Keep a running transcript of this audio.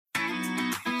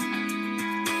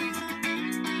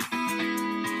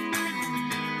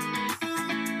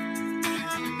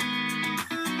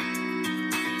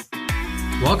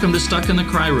Welcome to Stuck in the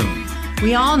Cry Room.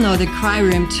 We all know the cry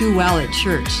room too well at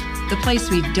church, the place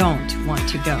we don't want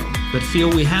to go. But feel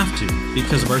we have to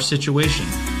because of our situation.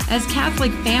 As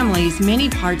Catholic families, many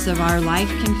parts of our life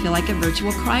can feel like a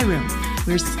virtual cry room.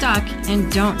 We're stuck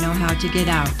and don't know how to get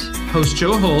out. Host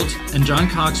Joe Holt and John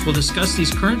Cox will discuss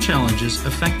these current challenges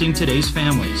affecting today's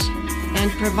families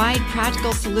and provide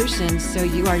practical solutions so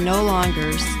you are no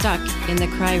longer stuck in the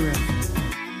cry room.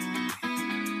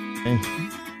 Hey.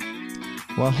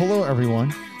 Well, hello,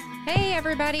 everyone. Hey,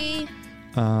 everybody.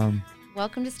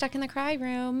 Welcome to Stuck in the Cry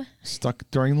Room. Stuck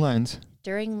during Lent.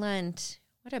 During Lent.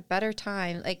 What a better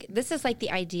time. This is like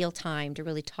the ideal time to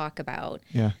really talk about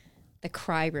the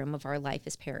cry room of our life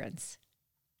as parents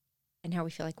and how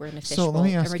we feel like we're in a fishbowl. So let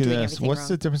me ask you this. What's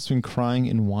the difference between crying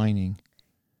and whining?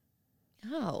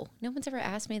 Oh, no one's ever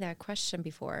asked me that question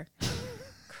before.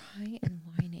 Crying and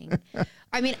whining.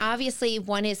 I mean, obviously,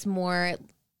 one is more,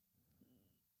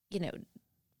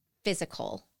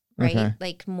 physical, right? Okay.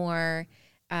 Like more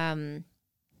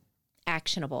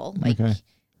actionable,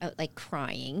 like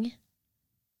crying,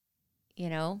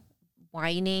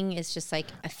 whining is just like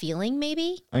a feeling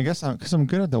maybe. I guess because I'm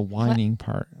good at the whining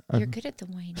part. You're good at the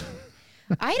whining.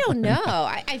 I don't know.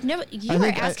 I've never, you were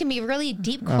asking me a really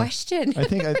deep question. I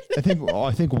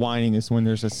think whining is when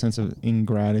there's a sense of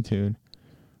ingratitude.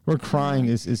 Or crying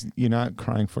is you're not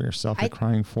crying for yourself, you're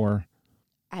crying for...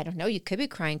 I don't know. You could be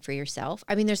crying for yourself.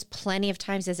 I mean, there's plenty of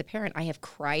times as a parent I have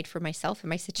cried for myself in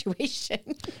my situation.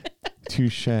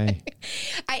 Touche.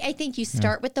 I think you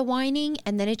start with the whining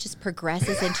and then it just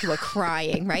progresses into a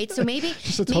crying, right? So maybe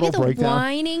the breakdown.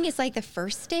 Whining is like the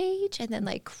first stage and then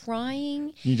like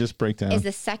crying. You just break down. Is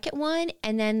the second one.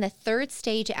 And then the third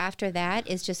stage after that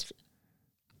is just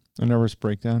a nervous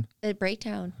breakdown. The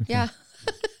breakdown. Okay. Yeah.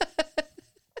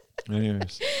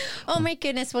 Anyways. Oh my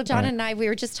goodness. Well, John and I, we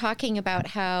were just talking about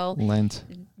how Lent.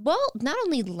 Well, not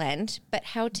only Lent, but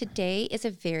how today is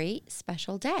a very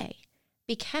special day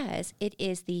because it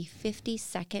is the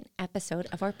 52nd episode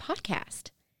of our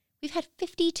podcast. We've had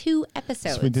 52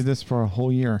 episodes. So we did this for a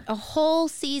whole year. A whole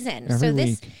season. Every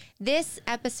week. This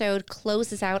episode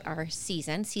closes out our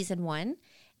season 1.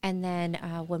 And then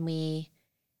when we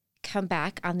come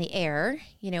back on the air,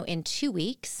 in 2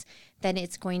 weeks, then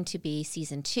it's going to be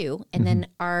season 2. And then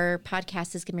our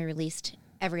podcast is going to be released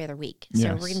every other week. So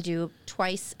we're going to do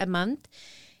twice a month.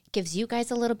 Gives you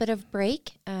guys a little bit of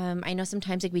break. I know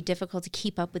sometimes it can be difficult to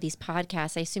keep up with these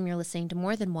podcasts. I assume you're listening to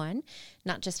more than one,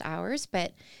 not just ours,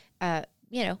 but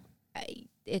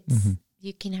it's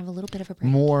you can have a little bit of a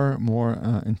break. More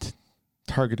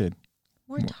targeted.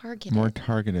 More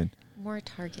targeted. More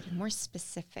targeted, more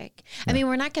specific. Yeah. I mean,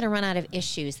 we're not going to run out of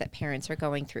issues that parents are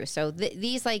going through. So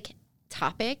these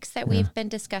topics that we've been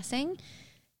discussing,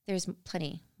 there's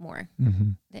plenty more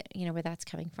that, where that's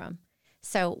coming from.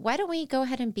 So why don't we go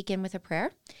ahead and begin with a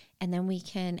prayer and then we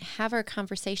can have our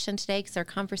conversation today because our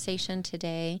conversation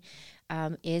today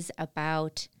is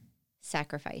about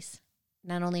sacrifice,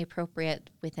 not only appropriate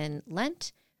within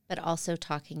Lent, but also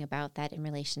talking about that in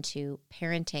relation to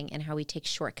parenting and how we take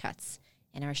shortcuts.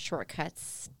 And our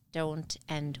shortcuts don't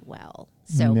end well.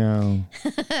 So, no.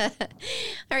 All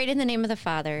right, in the name of the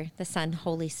Father, the Son,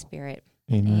 Holy Spirit.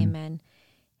 Amen. Amen.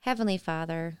 Heavenly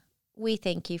Father, we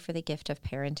thank you for the gift of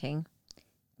parenting.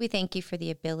 We thank you for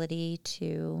the ability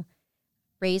to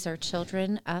raise our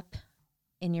children up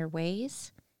in your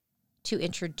ways, to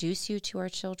introduce you to our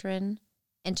children,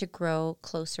 and to grow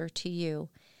closer to you.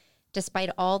 Despite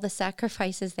all the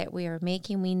sacrifices that we are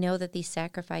making, we know that these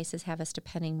sacrifices have us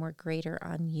depending more greater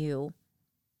on you.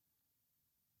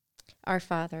 Our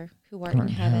Father, who art in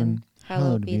heaven,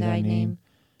 hallowed be thy name.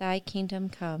 Thy kingdom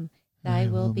come, thy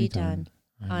will be done,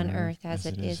 on earth as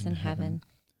it is in heaven.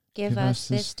 Give us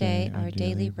this day our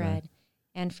daily bread,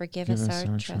 and forgive us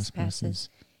our trespasses,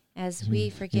 as we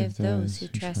forgive those who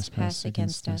trespass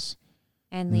against us.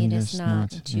 And lead us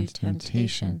not into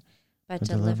temptation, but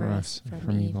deliver us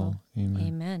from evil. Amen.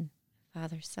 Amen.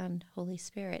 Father, Son, Holy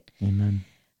Spirit. Amen.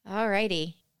 All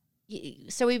righty.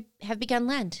 So we have begun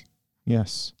Lent.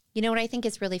 Yes. You know what I think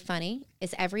is really funny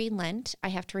is every Lent I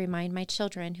have to remind my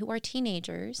children who are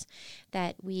teenagers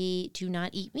that we do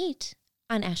not eat meat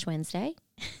on Ash Wednesday,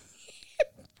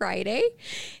 Friday,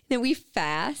 that we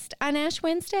fast on Ash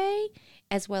Wednesday,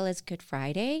 as well as Good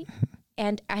Friday.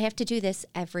 And I have to do this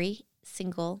every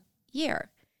single year.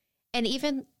 And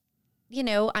even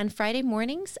on Friday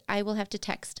mornings, I will have to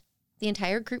text the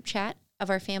entire group chat of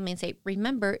our family and say,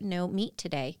 remember, no meat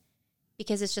today,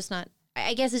 because it's just not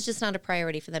a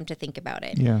priority for them to think about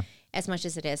it as much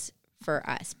as it is for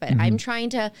us. But I'm trying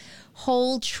to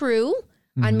hold true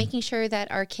on making sure that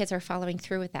our kids are following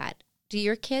through with that. Do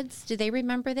your kids, do they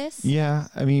remember this? Yeah.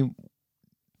 I mean,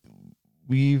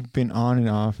 we've been on and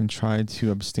off and tried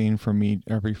to abstain from meat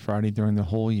every Friday during the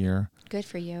whole year. Good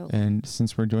for you. And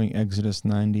since we're doing Exodus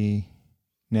 90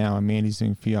 now, and Mandy's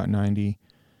doing Fiat 90,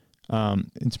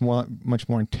 it's much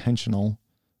more intentional,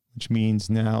 which means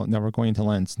now we're going into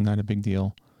Lent. It's not a big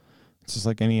deal. It's just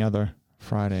like any other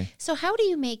Friday. So how do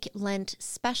you make Lent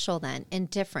special then and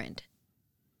different?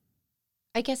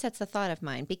 I guess that's the thought of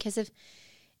mine, because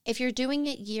if you're doing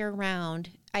it year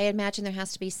round, I imagine there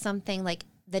has to be something like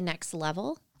the next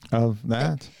level of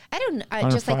that. I don't know.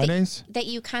 On Just like Fridays? that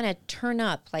you kind of turn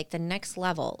up like the next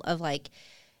level of like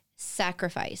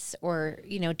sacrifice or,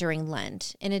 during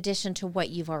Lent, in addition to what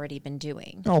you've already been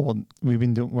doing. Oh, well,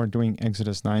 we're doing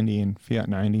Exodus 90 and Fiat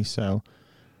 90. So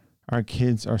our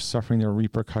kids are suffering the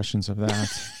repercussions of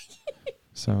that.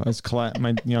 So as Colette,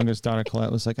 my youngest daughter,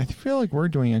 Colette, was like, I feel like we're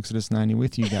doing Exodus 90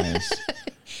 with you guys.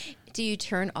 Do you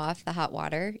turn off the hot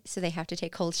water so they have to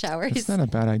take cold showers? It's not a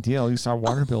bad idea. At least our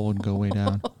water bill would go way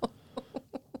down.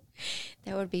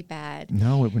 That would be bad.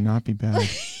 No, it would not be bad.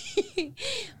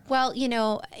 Well,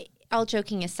 all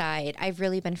joking aside, I've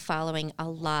really been following a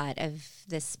lot of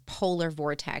this polar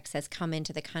vortex that's come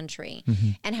into the country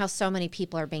and how so many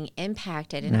people are being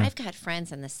impacted. And I've got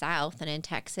friends in the South and in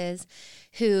Texas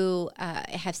who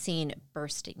have seen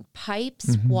bursting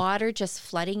pipes, water just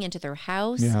flooding into their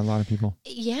house. Yeah, a lot of people.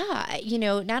 Yeah,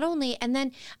 not only, and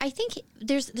then I think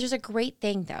there's a great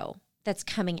thing though that's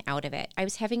coming out of it. I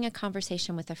was having a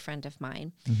conversation with a friend of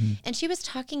mine, and she was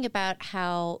talking about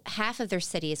how half of their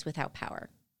city is without power.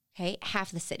 Okay,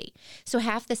 half the city. So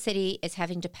half the city is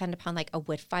having to depend upon like a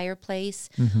wood fireplace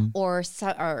or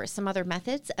some other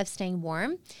methods of staying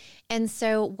warm. And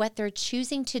so what they're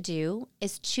choosing to do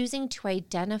is choosing to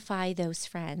identify those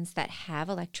friends that have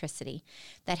electricity,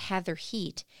 that have their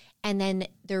heat, and then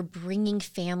they're bringing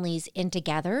families in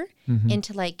together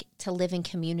into like to live in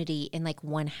community in like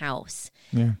one house.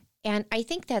 Yeah. And I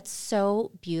think that's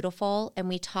so beautiful. And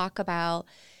we talk about,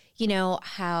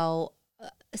 how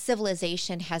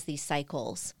civilization has these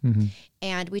cycles.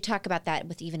 And we talk about that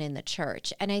with even in the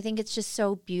church. And I think it's just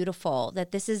so beautiful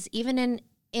that this is even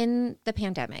in the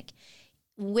pandemic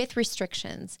with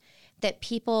restrictions, that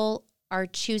people are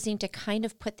choosing to kind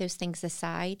of put those things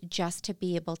aside just to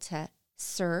be able to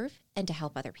serve and to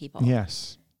help other people.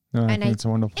 Yes. No, I think it's a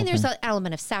wonderful And there's thing. an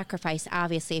element of sacrifice,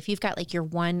 obviously. If you've got like a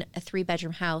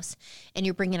 3-bedroom house and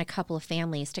you're bringing a couple of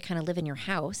families to kind of live in your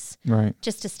house, right,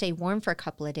 just to stay warm for a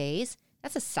couple of days,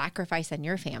 that's a sacrifice on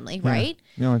your family, right?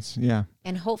 No, it's, yeah.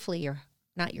 And hopefully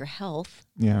not your health.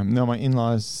 Yeah. No, my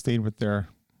in-laws stayed with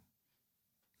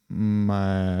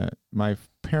my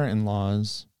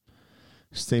parent-in-laws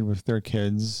stayed with their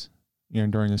kids,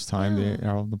 during this time.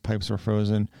 All the pipes were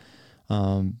frozen.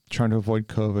 Trying to avoid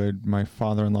COVID. My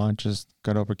father-in-law just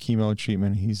got over chemo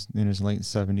treatment. He's in his late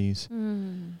 70s.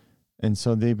 And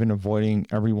so they've been avoiding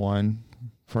everyone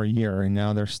for a year, and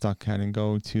now they're stuck having to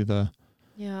go to their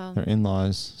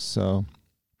in-laws. So,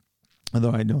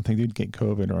 although I don't think they'd get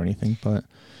COVID or anything, but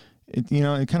it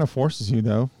kind of forces you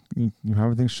though. You have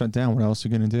everything shut down. What else are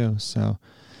you going to do? So,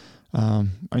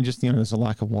 I just, there's a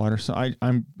lack of water. So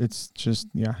it's just,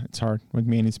 it's hard. Like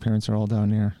Mandy's parents are all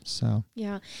down there. So,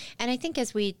 yeah. And I think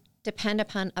as we depend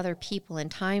upon other people in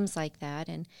times like that,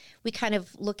 and we kind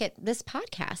of look at this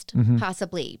podcast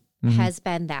possibly has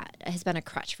been a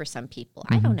crutch for some people.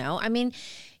 I don't know. I mean,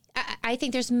 I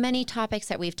think there's many topics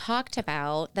that we've talked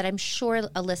about that I'm sure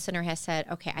a listener has said,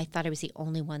 okay, I thought I was the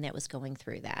only one that was going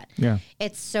through that. Yeah.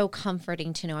 It's so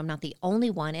comforting to know I'm not the only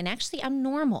one. And actually I'm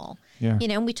normal. Yeah.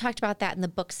 And we talked about that in the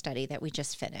book study that we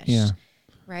just finished. Yeah.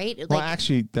 Right? Well,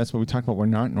 actually, that's what we talked about. We're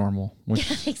not normal,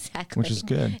 exactly. Which is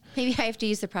good. Maybe I have to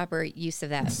use the proper use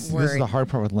of that word. This is the hard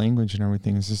part with language and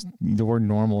everything. It's just the word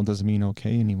normal doesn't mean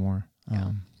okay anymore.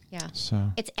 Yeah.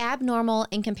 So it's abnormal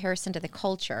in comparison to the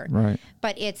culture. Right.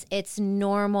 But it's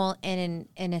normal in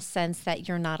a sense that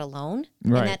you're not alone.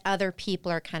 Right. And that other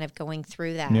people are kind of going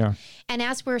through that. Yeah. And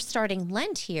as we're starting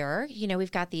Lent here,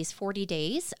 we've got these 40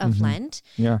 days of Lent.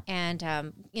 Yeah.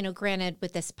 And granted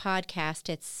with this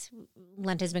podcast,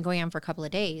 Lent has been going on for a couple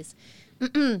of days.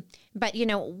 But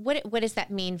what does that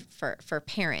mean for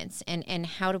parents, and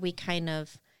how do we kind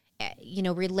of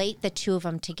relate the two of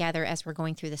them together as we're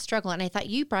going through the struggle? And I thought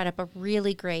you brought up a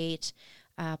really great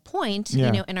point,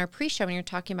 in our pre-show when you're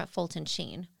talking about Fulton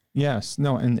Sheen. Yes.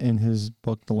 No, in his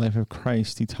book, The Life of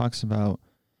Christ, he talks about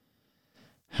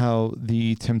how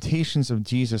the temptations of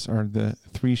Jesus are the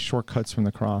 3 shortcuts from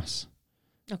the cross.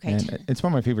 Okay. And it's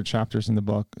one of my favorite chapters in the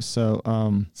book. So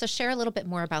share a little bit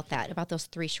more about that, about those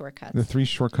 3 shortcuts. The 3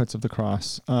 shortcuts of the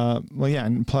cross. Well, yeah,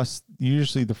 and plus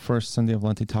usually the first Sunday of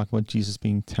Lent, they talk about Jesus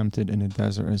being tempted in a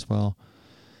desert as well.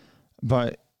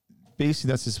 But basically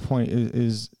that's his point,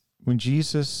 is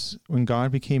when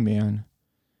God became man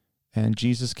and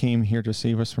Jesus came here to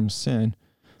save us from sin,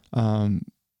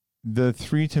 the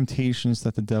three temptations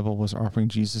that the devil was offering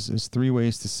Jesus is 3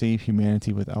 ways to save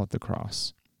humanity without the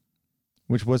cross,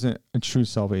 which wasn't a true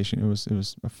salvation. It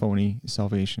was a phony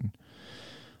salvation.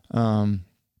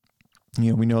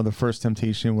 We know the first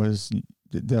temptation was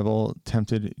the devil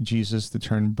tempted Jesus to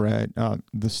turn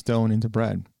the stone into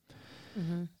bread.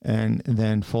 Mm-hmm. And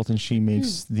then Fulton Sheen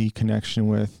makes the connection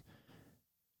with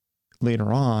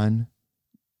later on,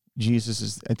 Jesus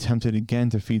is attempted again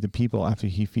to feed the people after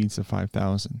he feeds the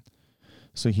 5,000.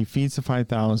 So he feeds the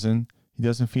 5,000. He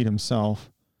doesn't feed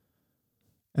himself.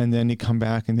 And then they come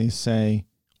back and they say,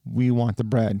 we want the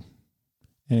bread.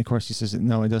 And of course he says,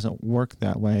 no, it doesn't work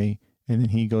that way. And then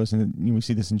he goes into, we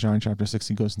see this in John chapter 6,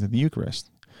 he goes into the Eucharist.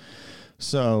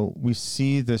 So we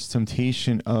see this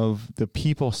temptation of the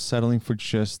people settling for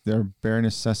just their bare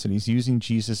necessities, using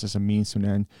Jesus as a means to an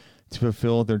end to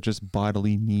fulfill their just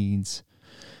bodily needs.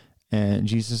 And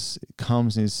Jesus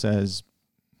comes and says,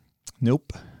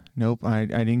 nope, I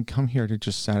didn't come here to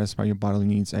just satisfy your bodily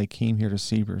needs. I came here to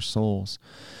save your souls.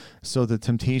 So the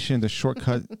temptation, the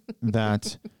shortcut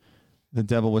that the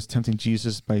devil was tempting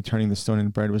Jesus by turning the stone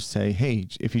into bread was say, hey,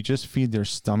 if you just feed their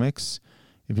stomachs,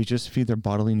 if you just feed their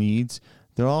bodily needs,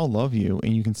 they'll all love you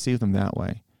and you can save them that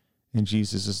way. And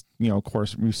Jesus is, of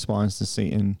course, responds to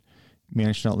Satan,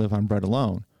 man shall not live on bread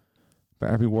alone. But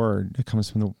every word that comes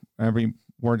from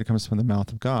the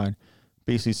mouth of God,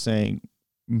 basically saying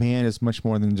man is much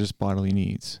more than just bodily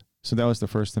needs. So that was the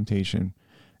first temptation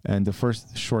and the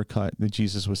first shortcut that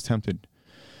Jesus was tempted.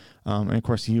 And of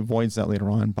course, he avoids that later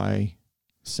on by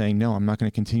saying, no, I'm not going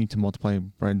to continue to multiply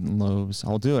bread and loaves.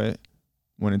 I'll do it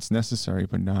when it's necessary,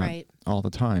 but not all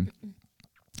the time.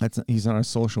 He's not a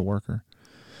social worker.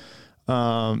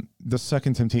 The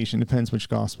second temptation depends which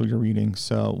gospel you're reading.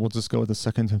 So we'll just go with the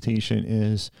second temptation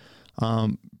is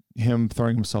him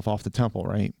throwing himself off the temple,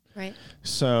 right? Right.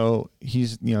 So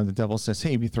he's, the devil says,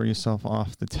 hey, if you throw yourself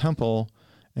off the temple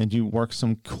and you work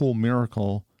some cool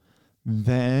miracle,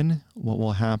 then what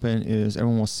will happen is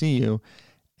everyone will see you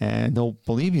and they'll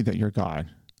believe you that you're God.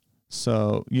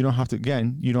 So you don't have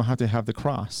to have the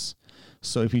cross.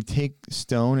 So if you take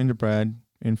stone into bread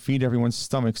and feed everyone's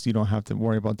stomachs, you don't have to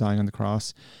worry about dying on the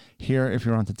cross. Here, if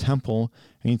you're on the temple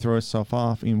and you throw yourself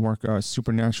off and work a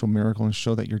supernatural miracle and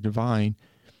show that you're divine,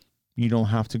 you don't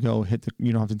have to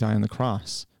you don't have to die on the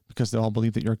cross because they all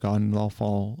believe that you're God and they'll all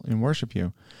fall and worship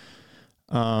you.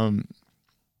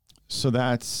 So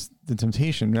that's the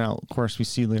temptation. Now, of course, we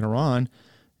see later on,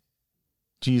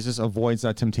 Jesus avoids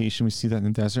that temptation. We see that in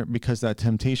the desert because that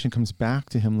temptation comes back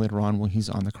to him later on when he's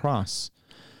on the cross.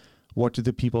 What do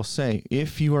the people say?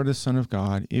 If you are the Son of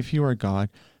God, if you are God,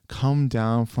 come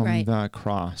down from that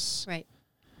cross. Right.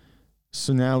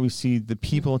 So now we see the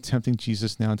people tempting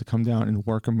Jesus now to come down and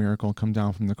work a miracle and come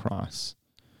down from the cross.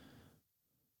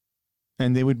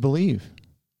 And they would believe.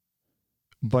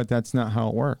 But that's not how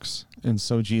it works. And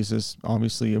so Jesus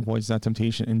obviously avoids that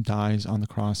temptation and dies on the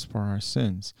cross for our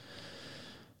sins.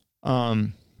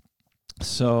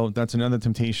 So that's another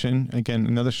temptation. Again,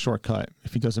 another shortcut.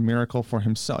 If he does a miracle for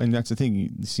himself, and that's the thing, you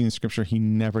see in Scripture, he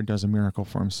never does a miracle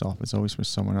for himself. It's always for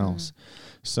someone else.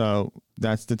 So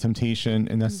that's the temptation,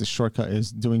 and that's the shortcut,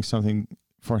 is doing something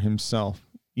for himself,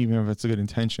 even if it's a good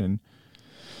intention.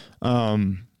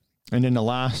 And then the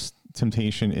last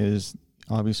temptation is,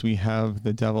 obviously, we have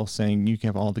the devil saying, you can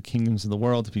have all the kingdoms of the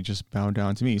world if you just bow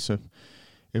down to me. So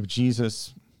if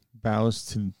Jesus bows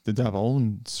to the devil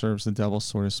and serves the devil,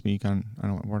 so to speak, I don't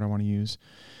know what word I want to use,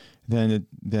 then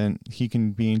he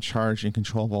can be in charge and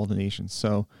control of all the nations.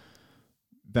 So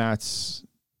that's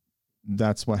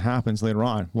what happens later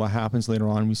on. What happens later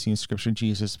on, we see in Scripture,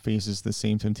 Jesus faces the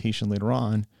same temptation later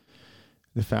on,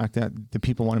 the fact that the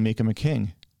people want to make him a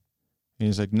king. And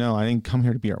he's like, no, I didn't come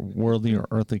here to be a worldly or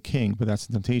earthly king, but that's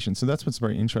the temptation. So that's what's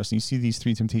very interesting. You see these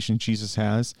three temptations Jesus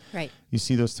has. Right. You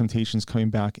see those temptations coming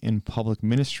back in public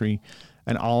ministry,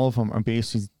 and all of them are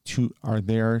basically are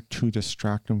there to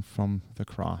distract him from the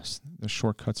cross, the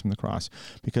shortcuts from the cross.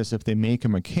 Because if they make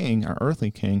him a king, an earthly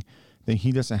king, then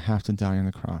he doesn't have to die on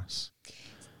the cross.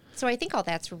 So I think all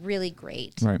that's really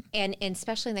great. Right. And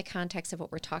especially in the context of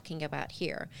what we're talking about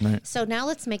here. Right. So now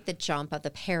let's make the jump of the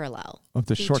parallel of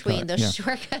the between those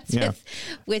shortcuts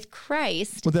with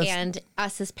Christ and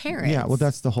us as parents. Yeah, well,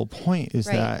 that's the whole point, is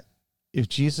that if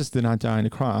Jesus did not die on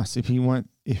the cross, if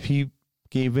he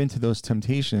gave in to those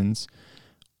temptations,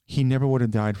 he never would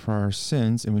have died for our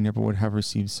sins and we never would have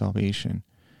received salvation.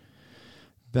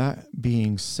 That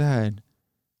being said,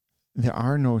 there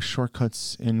are no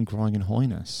shortcuts in growing in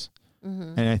holiness.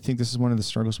 And I think this is one of the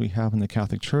struggles we have in the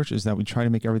Catholic Church, is that we try to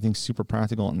make everything super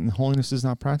practical, and holiness is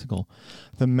not practical.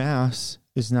 The Mass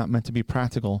is not meant to be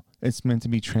practical. It's meant to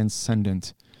be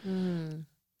transcendent.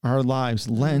 Our lives,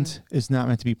 Lent is not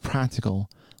meant to be practical.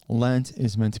 Lent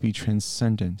is meant to be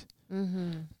transcendent.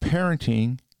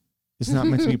 Parenting is not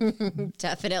meant to be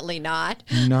definitely not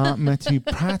meant to be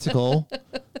practical,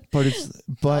 but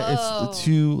it's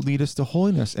to lead us to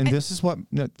holiness. And this is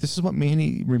what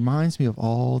Mandy reminds me of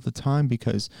all the time,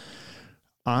 because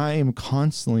I am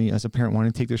constantly, as a parent,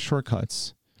 wanting to take the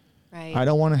shortcuts. Right. I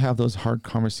don't want to have those hard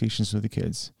conversations with the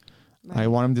kids. Right. I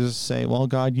want them to just say, well,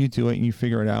 God, you do it and you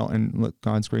figure it out, and let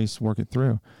God's grace work it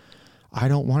through. I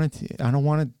don't want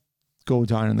to go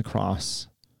die on the cross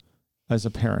as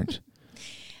a parent.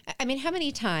 I mean, how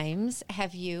many times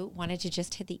have you wanted to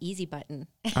just hit the easy button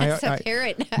as a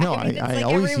parent? No, I mean, I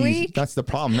always every week. That's the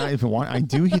problem. Not even one. I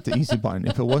do hit the easy button.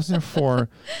 If it wasn't for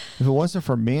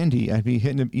Mandy, I'd be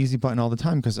hitting the easy button all the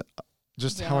time, because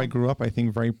just how I grew up, I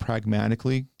think very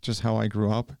pragmatically, just how I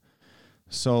grew up.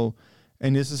 So,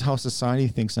 and this is how society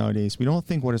thinks nowadays. We don't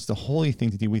think what is the holy thing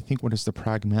to do. We think what is the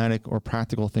pragmatic or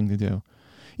practical thing to do.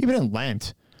 Even in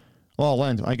Lent. Well,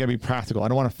 Lent, I got to be practical. I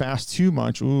don't want to fast too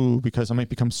much, because I might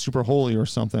become super holy or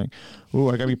something. I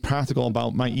got to be practical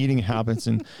about my eating habits,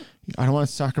 and I don't want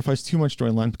to sacrifice too much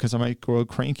during Lent because I might grow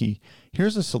cranky.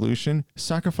 Here's a solution.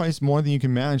 Sacrifice more than you can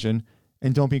imagine,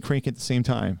 and don't be cranky at the same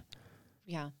time.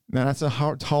 Yeah. Now, that's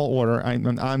a tall order.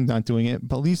 I'm not doing it,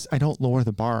 but at least I don't lower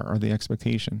the bar or the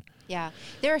expectation. Yeah.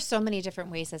 There are so many different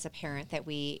ways as a parent that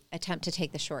we attempt to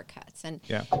take the shortcuts. And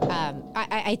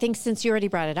I think since you already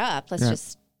brought it up, let's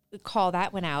just call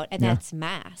that one out, and that's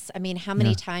Mass. I mean, how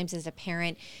many times as a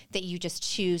parent that you just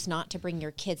choose not to bring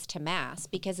your kids to Mass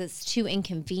because it's too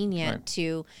inconvenient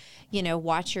to,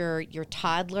 watch your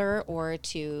toddler, or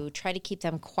to try to keep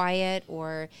them quiet,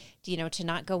 or, to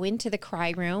not go into the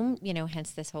cry room,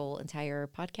 hence this whole entire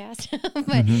podcast,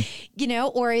 but,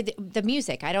 or the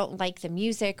music. I don't like the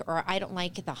music, or I don't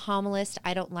like the homilist.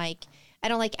 I don't like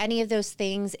any of those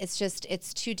things.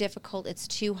 It's too difficult. It's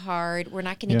too hard. We're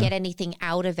not going to get anything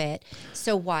out of it.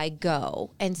 So why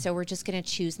go? And so we're just going to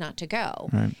choose not to go.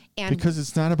 Right. And because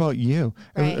it's not about you.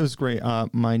 Right. It was great.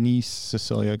 My niece,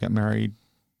 Cecilia, got married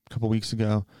a couple weeks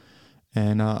ago,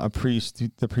 and the priest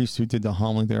who did the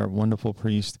homily there, a wonderful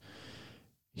priest,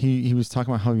 he was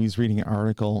talking about how he was reading an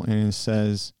article, and it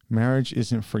says, marriage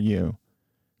isn't for you.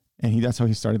 And that's how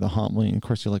he started the homily. And of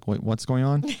course you're like, wait, what's going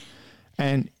on?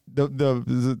 And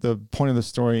the point of the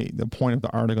story, the point of the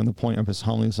article, and the point of his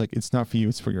homily is like, it's not for you,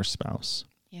 it's for your spouse.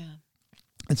 Yeah.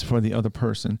 It's for the other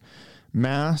person.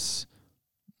 Mass,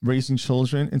 raising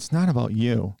children, it's not about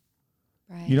you.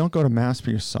 Right. You don't go to Mass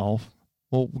for yourself.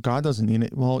 Well, God doesn't need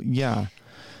it. Well, yeah.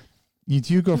 You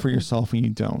do go for yourself, and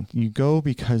you don't. You go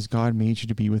because God made you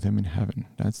to be with him in heaven.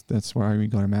 That's why we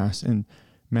go to Mass. And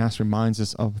Mass reminds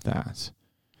us of that.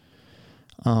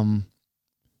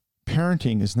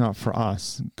 Parenting is not for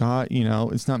us. God,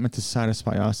 it's not meant to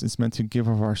satisfy us. It's meant to give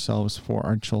of ourselves for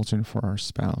our children, for our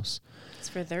spouse. It's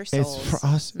for their souls. It's for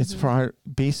us. It's for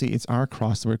it's our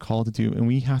cross that we're called to do, and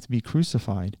we have to be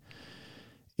crucified.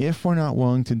 If we're not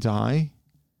willing to die,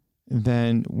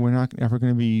 then we're not ever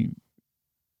going to be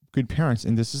good parents.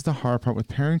 And this is the hard part with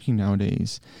parenting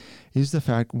nowadays, is the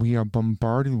fact we are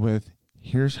bombarded with,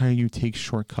 here's how you take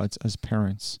shortcuts as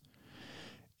parents.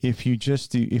 If you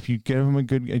give them a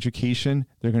good education,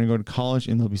 they're going to go to college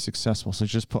and they'll be successful. So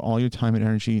just put all your time and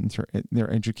energy into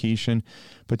their education,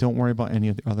 but don't worry about any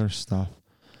of the other stuff.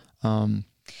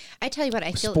 I tell you what,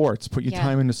 I feel sports. Put your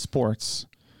time into sports,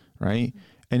 right?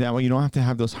 And that way you don't have to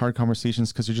have those hard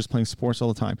conversations because you're just playing sports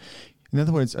all the time. In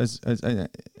other words, as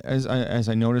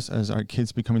I notice as our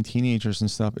kids becoming teenagers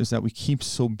and stuff, is that we keep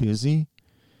so busy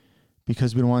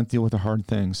because we don't want to deal with the hard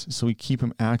things. So we keep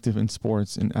them active in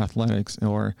sports and athletics,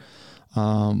 or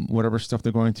whatever stuff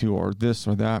they're going to, or this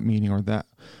or that meeting or that.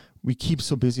 We keep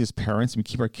so busy as parents. We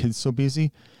keep our kids so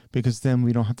busy because then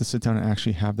we don't have to sit down and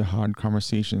actually have the hard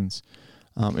conversations.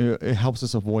 It helps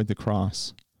us avoid the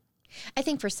cross. I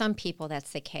think for some people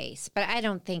that's the case, but I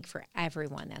don't think for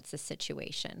everyone that's the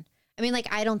situation. I mean,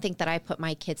 I don't think that I put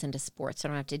my kids into sports so I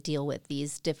don't have to deal with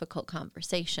these difficult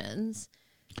conversations.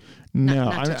 No,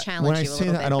 not to challenge when I you say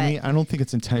a that, little I don't think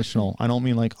it's intentional. I don't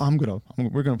mean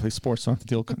we're gonna play sports, so I don't have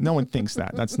to deal. No one thinks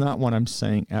that. That's not what I'm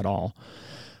saying at all.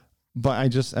 But I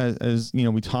just, as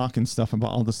we talk and stuff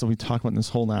about all the stuff we talked about in this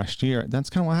whole last year, that's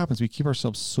kind of what happens. We keep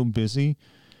ourselves so busy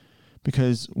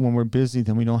because when we're busy,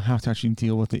 then we don't have to actually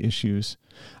deal with the issues.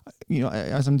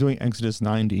 As I'm doing Exodus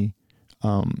 90,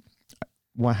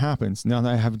 what happens now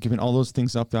that I have given all those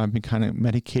things up that I've been kind of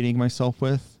medicating myself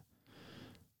with,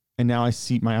 And now I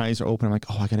see my eyes are open. I'm like,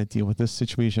 oh, I got to deal with this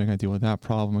situation. I got to deal with that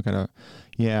problem.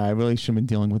 I really should have been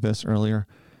dealing with this earlier.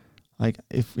 Like,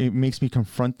 if it makes me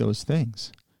confront those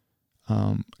things.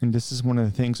 And this is one of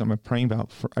the things I'm praying about.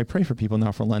 I pray for people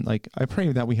now for Lent. Like, I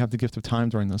pray that we have the gift of time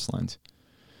during this Lent.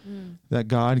 That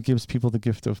God gives people the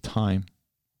gift of time,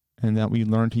 and that we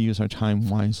learn to use our time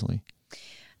wisely.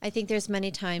 I think there's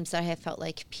many times I have felt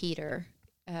like Peter,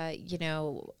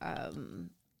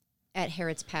 at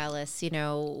Herod's palace,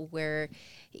 where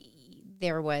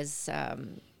there was,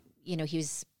 he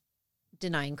was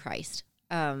denying Christ.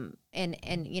 And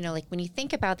like when you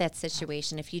think about that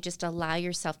situation, if you just allow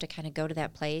yourself to kind of go to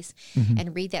that place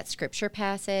and read that scripture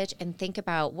passage and think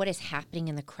about what is happening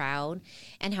in the crowd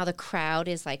and how the crowd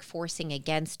is like forcing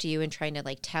against you and trying to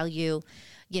like tell you,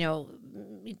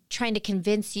 trying to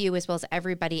convince you as well as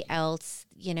everybody else,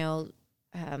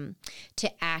 to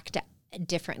act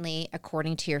differently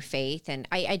according to your faith. And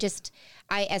I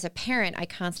as a parent, I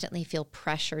constantly feel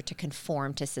pressure to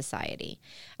conform to society.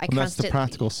 That's the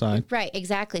practical side. Right,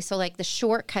 exactly. So like the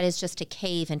shortcut is just to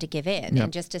cave and to give in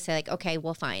and just to say like, okay,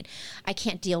 well, fine. I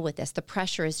can't deal with this. The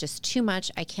pressure is just too much.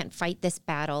 I can't fight this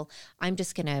battle. I'm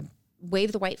just going to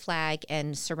wave the white flag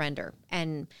and surrender.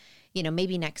 And,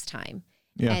 maybe next time.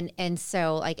 Yeah. And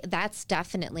so like that's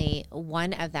definitely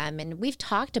one of them. And we've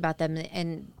talked about them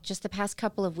in just the past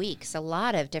couple of weeks, a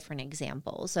lot of different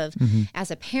examples of as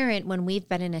a parent, when we've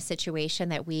been in a situation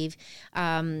that we've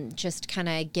just kind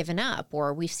of given up,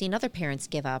 or we've seen other parents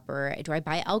give up, or do I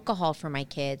buy alcohol for my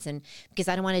kids? And because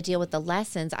I don't want to deal with the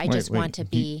lessons, I want to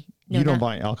be... You don't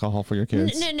buy alcohol for your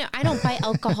kids? No, I don't buy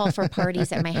alcohol for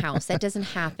parties at my house. That doesn't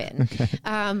happen. Okay.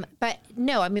 But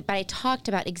I talked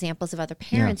about examples of other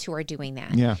parents who are doing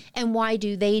that. Yeah. And why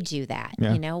do they do that?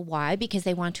 Yeah. Why? Because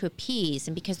they want to appease,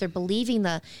 and because they're believing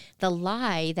the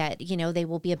lie that, they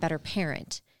will be a better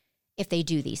parent if they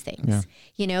do these things.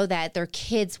 Yeah. That their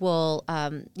kids will,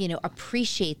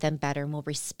 appreciate them better and will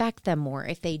respect them more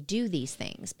if they do these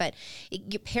things. But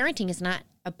your parenting is not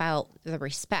about the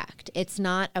respect. It's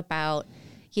not about,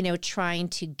 trying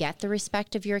to get the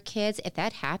respect of your kids. If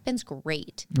that happens,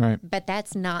 great. Right. But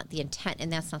that's not the intent,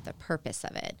 and that's not the purpose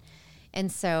of it.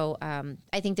 And so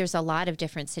I think there's a lot of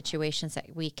different situations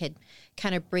that we could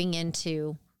kind of bring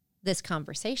into this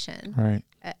conversation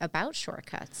about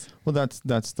shortcuts. Well,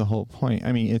 that's the whole point.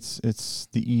 I mean, it's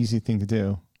the easy thing to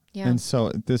do. Yeah. And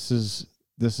so this is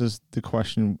the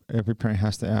question every parent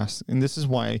has to ask. And this is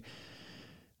why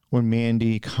when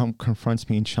Mandy confronts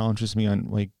me and challenges me on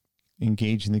like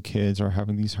engaging the kids or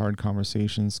having these hard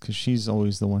conversations, because she's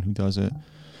always the one who does it.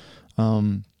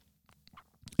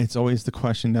 It's always the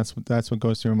question, that's what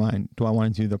goes through her mind. Do I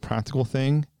want to do the practical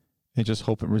thing and just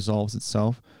hope it resolves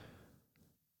itself?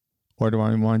 Or do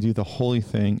I want to do the holy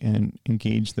thing and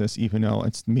engage this, even though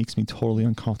it makes me totally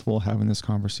uncomfortable having this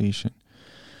conversation?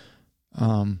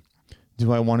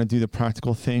 Do I want to do the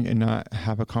practical thing and not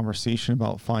have a conversation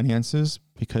about finances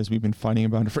because we've been fighting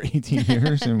about it for 18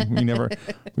 years and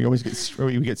we always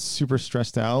get super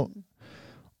stressed out?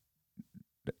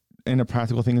 And the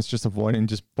practical thing is just avoid and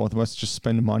just both of us just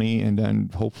spend money, and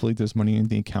then hopefully there's money in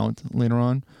the account later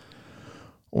on.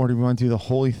 Or do we want to do the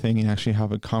holy thing and actually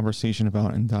have a conversation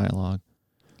about it in dialogue?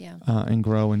 Yeah. And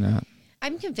grow in that.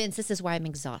 I'm convinced this is why I'm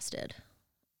exhausted.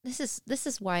 This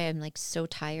is why I'm like so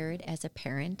tired as a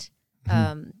parent.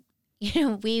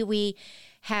 We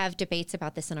have debates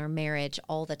about this in our marriage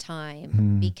all the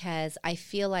time because I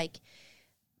feel like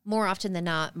more often than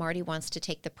not, Marty wants to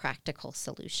take the practical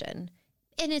solution.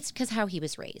 And it's because how he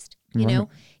was raised,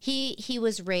 he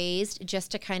was raised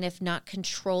just to kind of not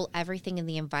control everything in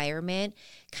the environment,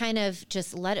 kind of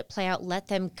just let it play out, let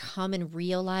them come and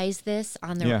realize this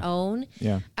on their own.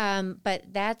 Yeah.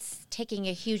 But that's taking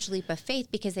a huge leap of faith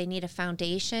because they need a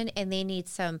foundation and they need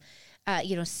some,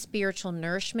 spiritual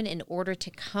nourishment in order to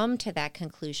come to that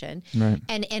conclusion. Right.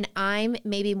 And I'm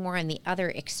maybe more on the other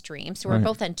extreme. So we're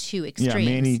both on two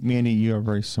extremes. Yeah, Mandy, you are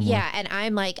very similar. Yeah, and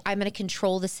I'm like, I'm going to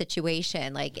control the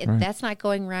situation. Like, if that's not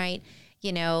going right,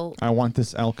 I want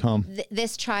this outcome.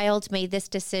 This child made this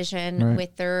decision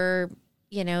with their,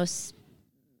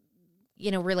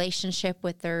 relationship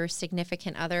with their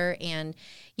significant other, and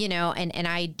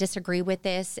I disagree with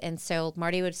this. And so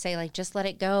Marty would say, like, just let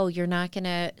it go. You're not going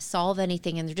to solve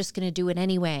anything, and they're just going to do it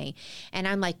anyway. And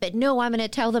I'm like, but no, I'm going to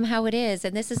tell them how it is,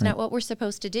 and this is not what we're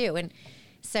supposed to do. And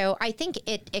so I think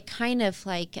it kind of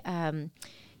like,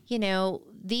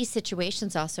 these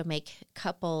situations also make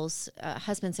couples,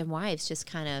 husbands and wives, just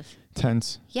kind of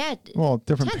tense. Yeah. Well,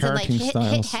 different tense parenting and like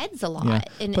styles. Hit heads a lot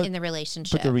in the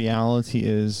relationship. But the reality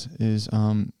is,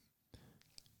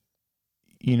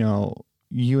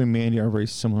 you and Mandy are very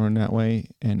similar in that way,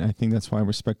 and I think that's why I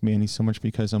respect Mandy so much,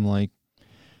 because I'm like,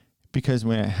 because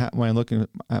when I look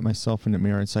at myself in the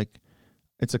mirror, it's like,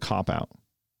 it's a cop out,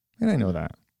 and I know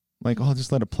that. Like, oh,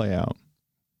 just let it play out.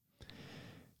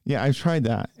 Yeah, I've tried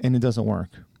that, and it doesn't work.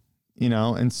 You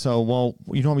know, and so, well,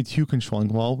 you don't want to be too controlling.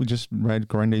 Well, we just read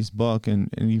Grande's book, and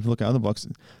you look at other books.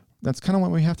 That's kind of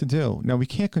what we have to do. Now, we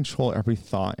can't control every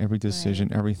thought, every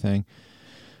decision, everything,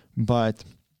 but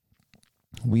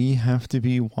we have to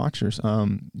be watchers.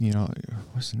 You know,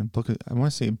 what's in the book? I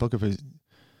want to say book of his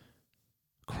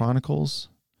Chronicles.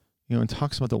 You know, and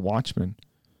talks about the watchman.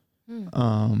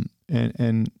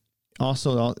 And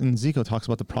also in Ezekiel talks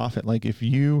about the prophet. Like, if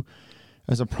you,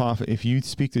 as a prophet, if you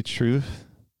speak the truth,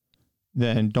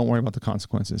 then don't worry about the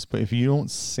consequences. But if you don't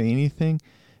say anything,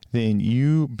 then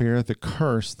you bear the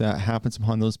curse that happens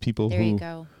upon those people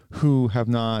who have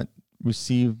not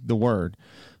received the word.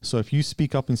 So if you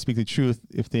speak up and speak the truth,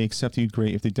 if they accept you,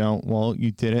 great. If they don't, well,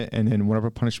 you did it. And then whatever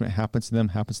punishment happens to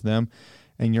them,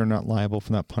 and you're not liable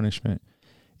for that punishment.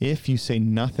 If you say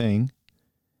nothing,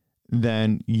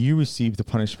 then you receive the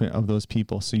punishment of those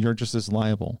people. So you're just as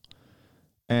liable.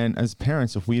 And as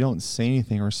parents, if we don't say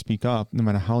anything or speak up, no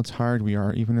matter how tired we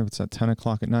are, even if it's at 10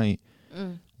 o'clock at night,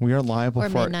 we are liable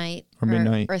for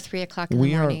midnight, or 3 o'clock in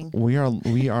the morning.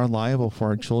 We are liable for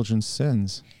our children's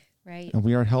sins, right? And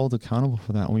we are held accountable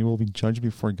for that. And we will be judged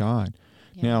before God.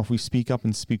 Yeah. Now, if we speak up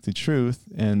and speak the truth,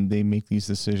 and they make these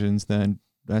decisions, then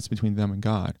that's between them and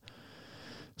God.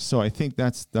 So I think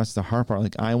that's the hard part.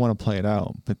 Like, I want to play it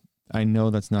out, but I know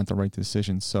that's not the right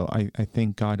decision. So I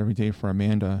thank God every day for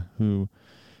Amanda, who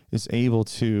is able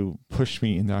to push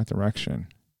me in that direction.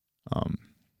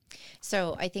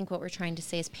 So I think what we're trying to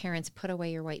say is, parents, put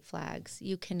away your white flags.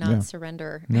 You cannot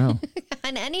surrender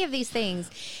on any of these things.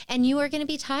 And you are going to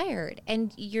be tired,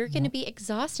 and you're going to be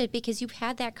exhausted because you've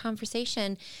had that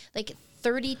conversation like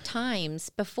 30 times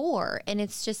before, and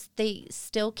it's just, they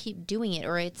still keep doing it,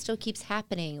 or it still keeps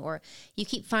happening, or you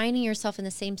keep finding yourself in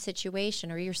the same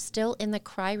situation, or you're still in the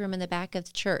cry room in the back of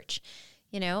the church,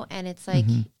 you know, and it's like,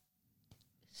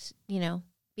 you know,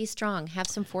 be strong, have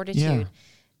some fortitude,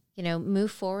 you know,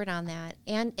 move forward on that,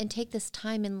 and take this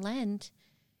time in Lent,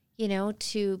 you know,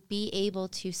 to be able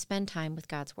to spend time with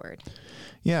God's word.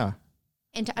 Yeah.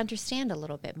 And to understand a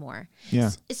little bit more.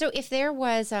 Yeah. So if there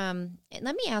was,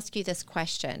 let me ask you this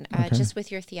question, just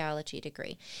with your theology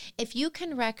degree. If you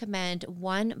can recommend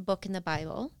one book in the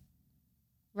Bible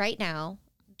right now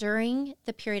during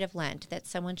the period of Lent that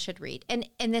someone should read,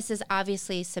 and this is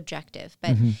obviously subjective,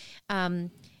 but,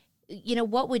 you know,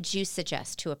 what would you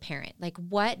suggest to a parent? Like,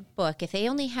 what book, if they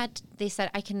only had, they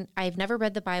said, I've never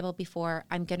read the Bible before,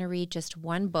 I'm going to read just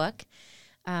one book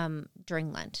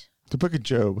during Lent. The book of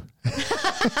Job.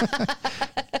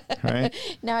 Right?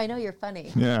 Now I know you're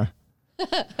funny. Yeah.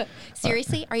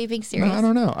 Seriously? Are you being serious? No, I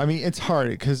don't know. I mean, it's hard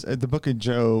because the book of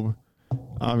Job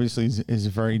obviously is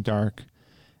very dark.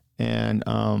 And,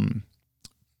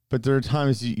 but there are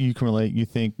times you can relate. You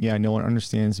think, yeah, no one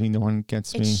understands me. No one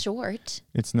gets me. It's short.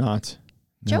 It's not.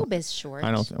 No. Job is short.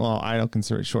 I don't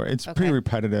consider it short. It's pretty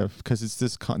repetitive because it's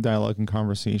this dialogue and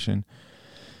conversation.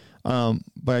 But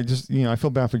I just, you know, I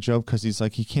feel bad for Job because he's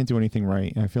like, he can't do anything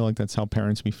right. And I feel like that's how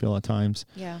parents we feel at times.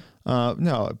 Yeah.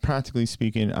 No, practically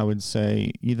speaking, I would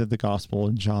say either the Gospel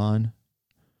of John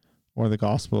or the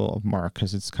Gospel of Mark,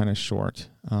 because it's kind of short.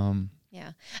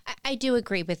 Yeah. I do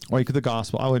agree with... Like the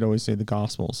Gospel. I would always say the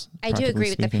Gospels. I do agree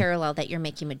with the parallel that you're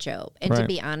making with Job. And to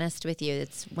be honest with you,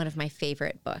 it's one of my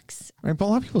favorite books. Right, but a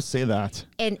lot of people say that.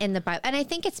 In the Bible. And I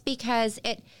think it's because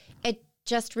it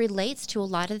just relates to a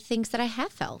lot of the things that I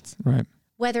have felt. Right.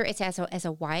 Whether it's as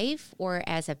a wife, or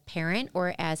as a parent,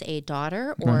 or as a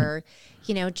daughter, or,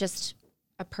 you know, just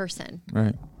a person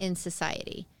in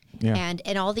society. Yeah.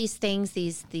 And all these things,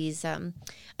 these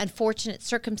unfortunate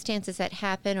circumstances that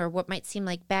happen, or what might seem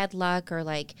like bad luck, or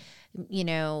like, you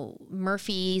know,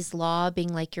 Murphy's Law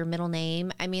being like your middle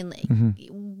name. I mean,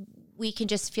 we can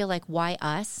just feel like, why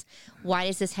us? Why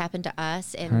does this happen to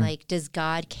us? And like, does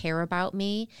God care about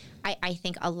me? I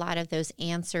think a lot of those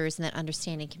answers and that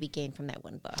understanding can be gained from that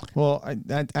one book. Well,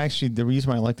 that actually, the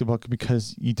reason why I like the book is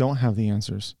because you don't have the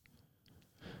answers.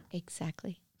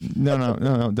 Exactly.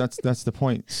 No. That's the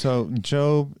point. So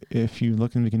Job, if you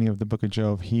look in the beginning of the book of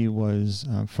Job, he was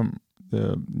from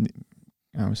the,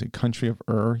 I would say, country of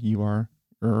Ur.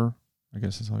 I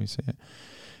guess that's how you say it.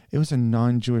 It was a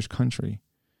non-Jewish country.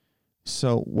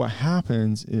 So what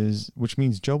happens is, which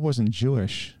means Job wasn't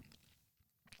Jewish.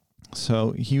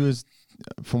 So he was,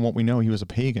 from what we know, he was a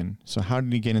pagan. So how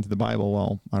did he get into the Bible?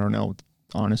 Well, I don't know,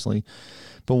 honestly.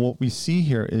 But what we see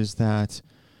here is that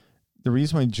the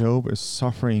reason why Job is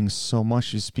suffering so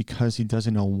much is because he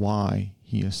doesn't know why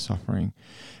he is suffering.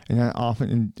 And that often,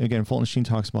 and again, Fulton Sheen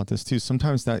talks about this too.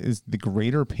 Sometimes that is the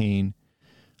greater pain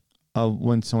of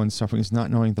when someone's suffering, is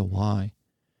not knowing the why.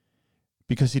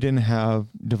 Because he didn't have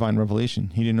divine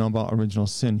revelation. He didn't know about original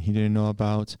sin. He didn't know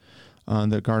about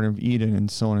the Garden of Eden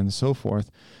and so on and so forth.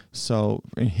 So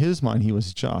in his mind, he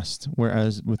was just.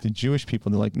 Whereas with the Jewish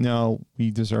people, they're like, no,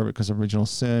 we deserve it because of original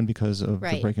sin, because of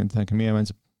the breaking of the Ten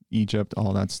Commandments, Egypt,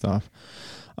 all that stuff.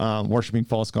 Worshipping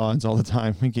false gods all the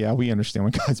time. Like, yeah, we understand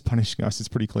when God's punishing us. It's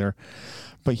pretty clear.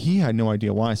 But he had no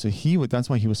idea why. So that's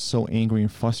why he was so angry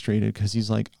and frustrated, because he's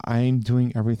like, I'm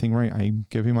doing everything right. I'm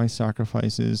giving my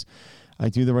sacrifices. I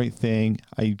do the right thing.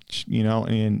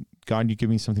 And God, you give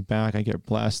me something back. I get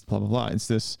blessed, blah, blah, blah. It's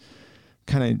this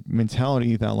kind of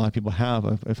mentality that a lot of people have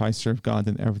of, if I serve God,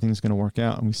 then everything's going to work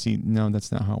out. And we see, no,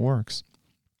 that's not how it works.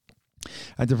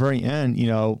 At the very end,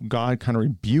 God kind of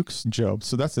rebukes Job.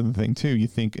 So that's the other thing too. You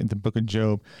think in the book of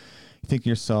Job, you think to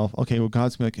yourself, okay, well,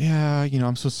 God's gonna be like, yeah,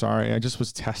 I'm so sorry. I just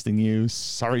was testing you.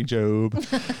 Sorry, Job.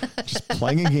 Just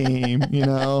playing a game,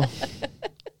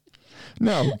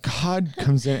 No, God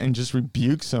comes in and just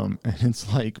rebukes him. And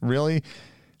it's like, really?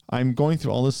 I'm going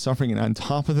through all this suffering, and on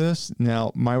top of this,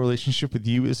 now my relationship with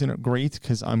you isn't great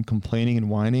because I'm complaining and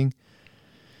whining.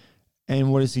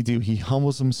 And what does he do? He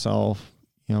humbles himself.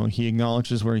 He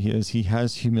acknowledges where he is. He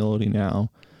has humility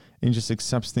now and just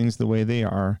accepts things the way they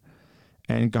are.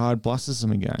 And God blesses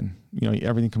him again.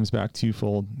 Everything comes back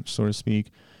twofold, so to speak.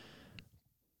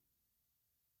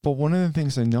 But one of the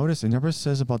things I noticed, it never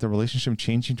says about the relationship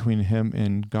changing between him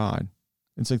and God.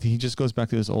 It's like he just goes back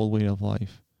to his old way of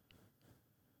life.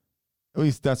 At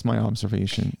least that's my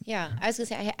observation. Yeah, I was going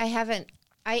to say,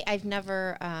 I've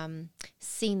never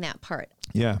seen that part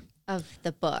of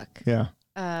the book. Yeah.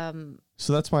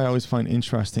 So that's why I always find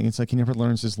interesting. It's like he never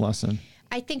learns his lesson.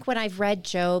 I think when I've read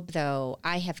Job, though,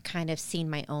 I have kind of seen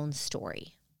my own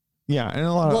story. Yeah, and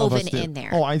a lot woven of us do. in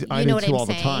there. Oh, I do too all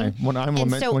the time. When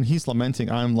when he's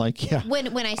lamenting, I'm like, yeah.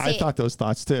 When I say, I thought those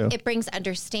thoughts too. It brings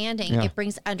understanding. Yeah. It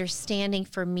brings understanding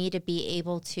for me to be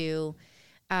able to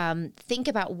think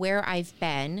about where I've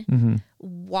been,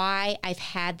 why I've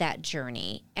had that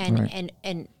journey,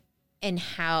 and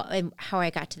how I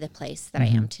got to the place that I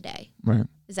am today. Right.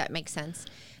 Does that make sense?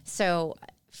 So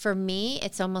for me,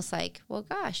 it's almost like, well,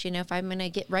 gosh, if I'm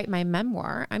going to write my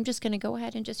memoir, I'm just going to go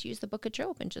ahead and just use the book of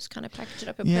Job and just kind of package it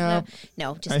up and put it in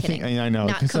no, just kidding. I know.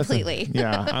 Not completely.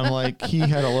 I'm like, he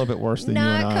had a little bit worse than you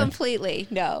and I. Not completely.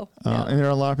 No. And there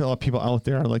are a lot of people out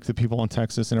there, like the people in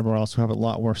Texas and everywhere else, who have it a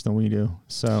lot worse than we do.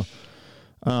 So,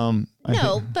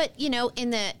 but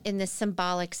in the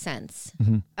symbolic sense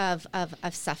of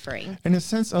suffering, in the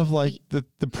sense of like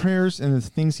the prayers and the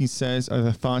things he says are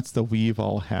the thoughts that we've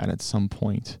all had at some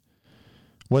point,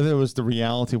 whether it was the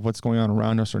reality of what's going on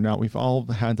around us or not. We've all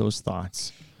had those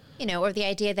thoughts, or the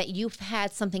idea that you've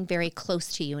had something very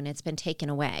close to you and it's been taken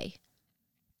away,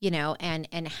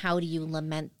 and how do you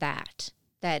lament that?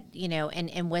 That,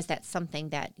 and was that something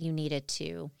that you needed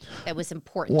that was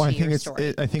important to your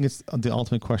story? I think it's the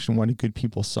ultimate question: why do good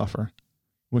people suffer?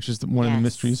 Which is one of the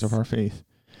mysteries of our faith.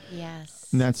 Yes.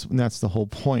 And that's the whole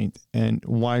point. And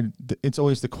why it's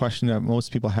always the question that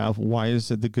most people have: why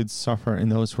is it the good suffer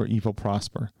and those who are evil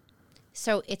prosper?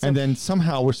 So then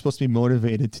somehow we're supposed to be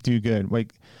motivated to do good.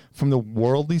 Like from the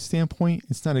worldly standpoint,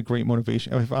 it's not a great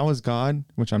motivation. If I was God,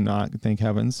 which I'm not, thank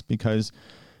heavens, because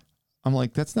I'm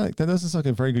like, that doesn't sound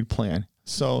like a very good plan.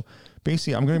 So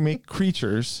basically, I'm going to make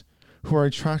creatures who are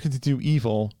attracted to do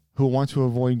evil, who want to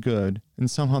avoid good, and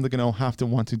somehow they're going to have to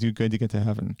want to do good to get to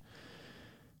heaven.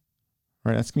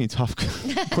 Right? That's going to be tough.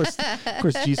 Of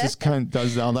course, Jesus kind of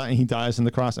does all that, and he dies on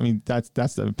the cross. I mean, that's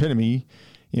the epitome.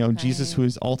 Right. Jesus, who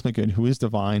is ultimate good, who is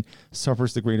divine,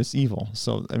 suffers the greatest evil.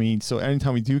 So, so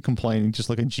anytime we do complain and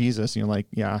just look at Jesus, like,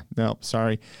 yeah, no,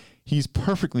 sorry. He's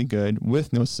perfectly good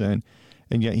with no sin.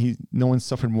 And yet no one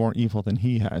suffered more evil than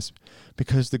he has,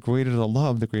 because the greater the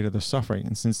love, the greater the suffering.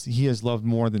 And since he has loved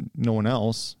more than no one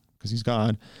else, because he's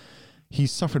God, he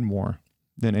suffered more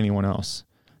than anyone else.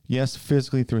 Yes,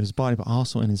 physically through his body, but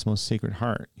also in his most sacred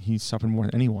heart. He suffered more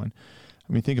than anyone.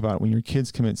 Think about it. When your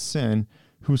kids commit sin,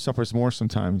 who suffers more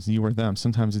sometimes, you or them?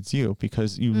 Sometimes it's you,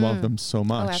 because you love them so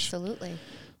much. Oh, absolutely.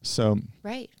 So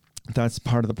right. That's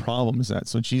part of the problem, is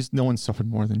that no one suffered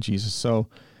more than Jesus. So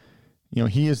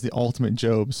he is the ultimate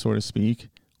Job, so to speak,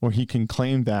 or he can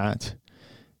claim that.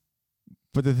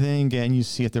 But the thing, again, you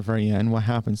see at the very end, what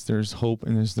happens? There's hope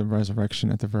and there's the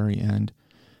resurrection at the very end.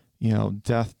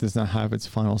 Death does not have its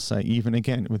final say. Even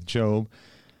again, with Job,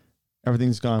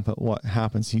 everything's gone, but what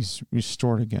happens? He's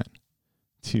restored again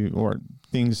or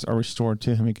things are restored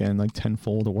to him again, like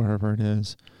tenfold or whatever it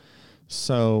is.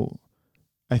 So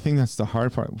I think that's the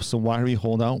hard part. So why do we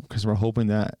hold out? Because we're hoping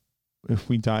that if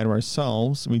we die to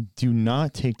ourselves, we do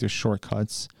not take the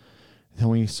shortcuts, then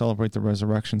we celebrate the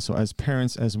resurrection. So as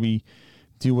parents, as we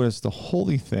do what is the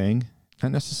holy thing,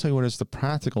 not necessarily what is the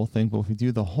practical thing, but if we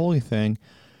do the holy thing,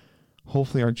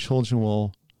 hopefully our children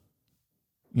will,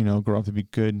 grow up to be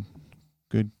good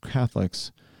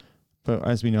Catholics. But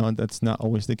as we know, that's not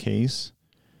always the case.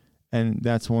 And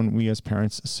that's when we as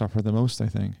parents suffer the most, I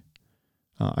think.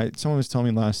 Someone was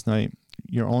telling me last night,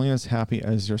 you're only as happy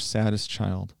as your saddest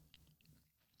child.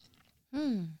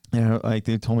 Like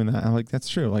they told me that. I'm like, that's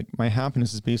true. Like my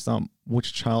happiness is based on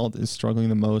which child is struggling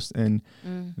the most and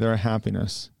their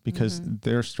happiness, because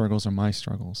their struggles are my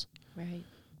struggles. Right.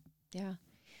 Yeah.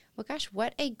 Well, gosh,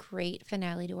 what a great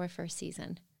finale to our first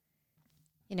season.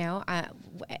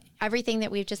 Everything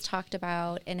that we've just talked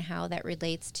about and how that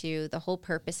relates to the whole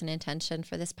purpose and intention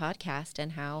for this podcast,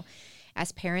 and how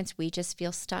as parents, we just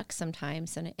feel stuck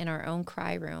sometimes in our own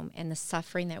cry room, and the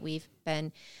suffering that we've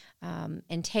been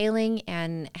entailing,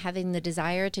 and having the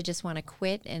desire to just want to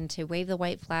quit and to wave the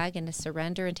white flag and to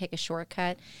surrender and take a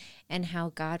shortcut, and how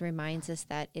God reminds us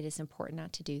that it is important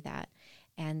not to do that,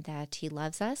 and that He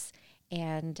loves us,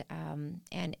 and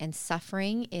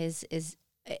suffering is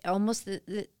almost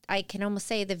I can almost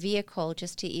say the vehicle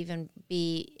just to even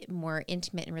be more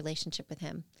intimate in relationship with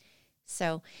Him.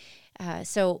 So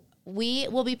we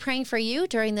will be praying for you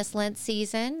during this Lent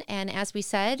season. And as we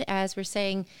said, as we're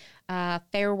saying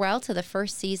farewell to the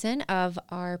first season of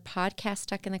our podcast,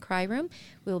 Stuck in the Cry Room,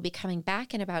 we will be coming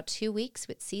back in about 2 weeks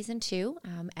with season 2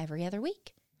 every other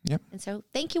week. Yep. And so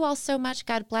thank you all so much.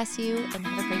 God bless you, and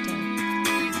have a great day.